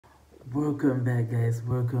Welcome back, guys.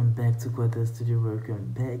 Welcome back to Quarter Studio.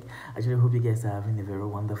 Welcome back. Actually, I hope you guys are having a very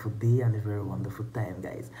wonderful day and a very wonderful time,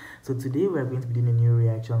 guys. So today we're going to be doing a new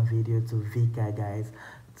reaction video to Vika, guys.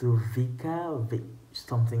 To Vika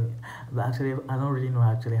something, but actually I don't really know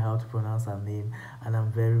actually how to pronounce her name, and I'm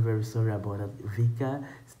very sorry about that. Vika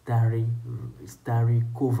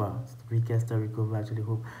Starikova. Vika Starikova. Actually,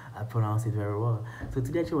 hope I pronounced it very well. So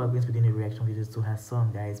today actually we're going to be doing a reaction video to her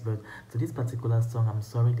song, guys. But to this particular song, I'm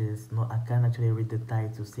sorry, I can't actually read the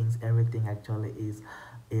title since everything actually is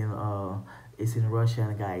in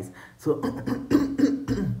Russian, guys. So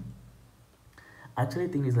I actually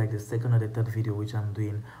think it's like the second or the third video which I'm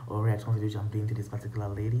doing, or reaction video which I'm doing to this particular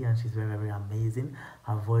lady, and she's very amazing.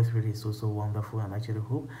 Her voice really is so wonderful, and I actually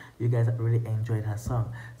hope you guys really enjoyed her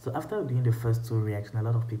song. So after doing the first two reactions, a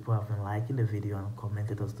lot of people have been liking the video and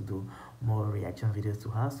commented us to do more reaction videos to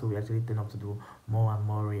her, so we actually turn up to do more and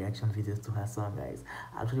more reaction videos to her song, guys.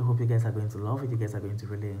 I actually hope you guys are going to love it, you guys are going to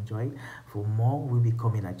really enjoy it. For more will be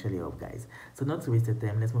coming actually up, guys. So not to waste the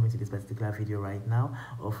time, let's move into this particular video right now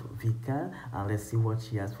of Vika, and let's see what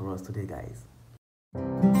she has for us today, guys. Ну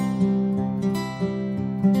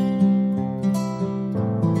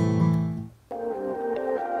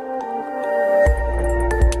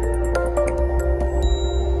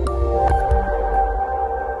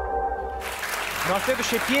а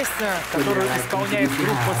следующая песня, которую исполняет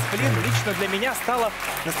группа «СПЛИН», лично для меня стала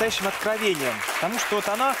настоящим откровением. Потому что вот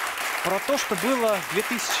она про то, что было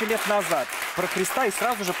 2000 лет назад, про Христа и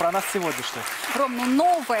сразу же про нас сегодняшних. Ром, ну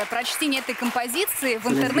новое прочтение этой композиции в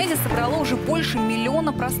интернете собрало уже больше 1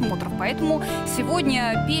 миллиона просмотров. Поэтому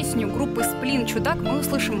сегодня песню группы «СПЛИН» «ЧУДАК» мы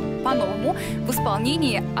услышим по-новому в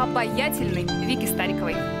исполнении обаятельной Вики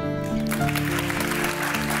Стариковой.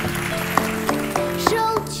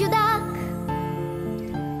 Шел чудак,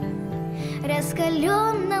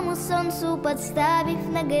 раскаленному солнцу подставив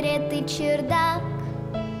нагретый чердак.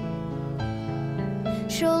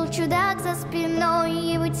 Шел чудак за спиной,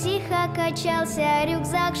 его тихо качался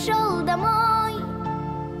рюкзак. Шел домой,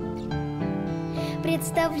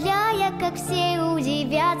 представляя, как все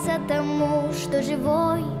удивятся тому, что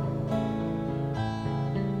живой,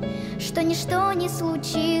 что ничто не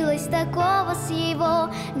случилось такого с его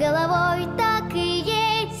головой. Так и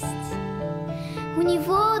есть, у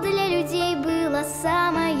него для людей была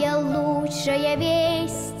самая лучшая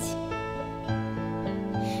весть.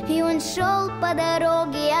 И он шел по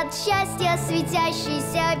дороге от счастья,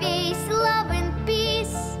 светящийся весь. Love and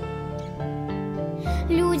peace.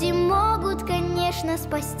 Люди могут, конечно,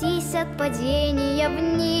 спастись от падения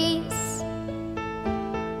вниз.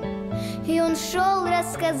 И он шел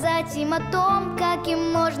рассказать им о том, как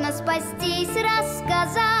им можно спастись.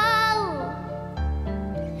 Рассказал.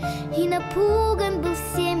 И напуган был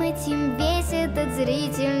всем этим весь этот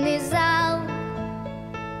зрительный зал.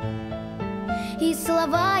 И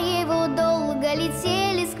слова его долго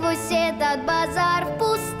летели сквозь этот базар в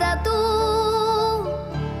пустоту.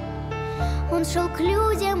 Он шел к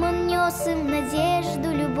людям, он нес им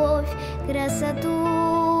надежду, любовь,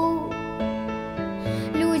 красоту.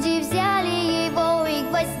 Люди взяли его и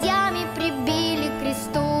гвоздями прибили к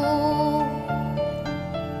кресту.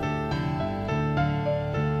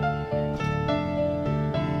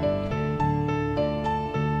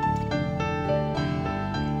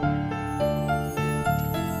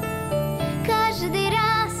 Каждый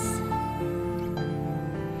раз,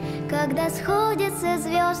 когда сходятся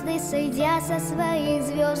звезды, сойдя со своих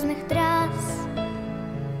звездных трасс,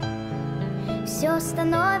 все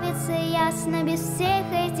становится ясно без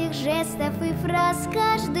всех этих жестов и фраз.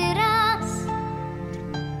 Каждый раз,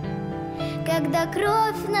 когда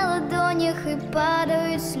кровь на ладонях и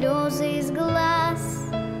падают слезы из глаз,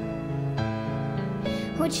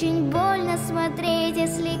 очень больно смотреть,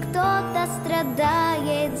 если кто-то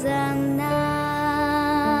страдает за нас.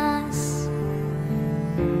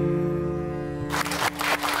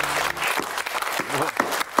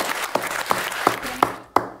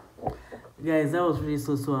 Guys, that was really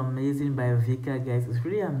so amazing by Vika, guys. It's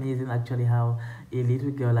really amazing actually how a little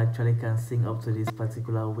girl actually can sing up to this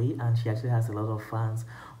particular way, and she actually has a lot of fans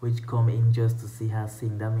which come in just to see her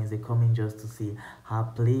sing. That means they come in just to see her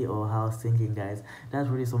play or her singing, guys. That's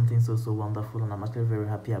really something so wonderful, and I'm actually very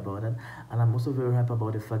happy about it. And I'm also very happy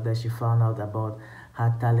about the fact that she found out about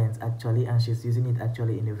her talent actually, and she's using it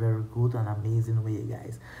actually in a very good and amazing way,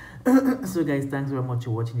 guys. So guys, thanks very much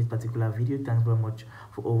for watching this particular video. Thanks very much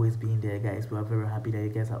for always being there, guys. We are very happy that you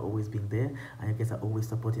guys are always being there and you guys are always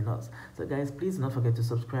supporting us. So guys, please do not forget to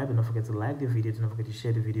subscribe, and don't forget to like the video. Do not forget to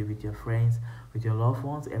share the video with your friends, with your loved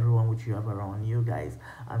ones, everyone which you have around you, guys.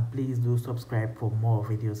 And please do subscribe for more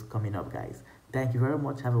videos coming up, guys. Thank you very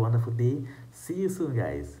much. Have a wonderful day. See you soon,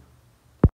 guys.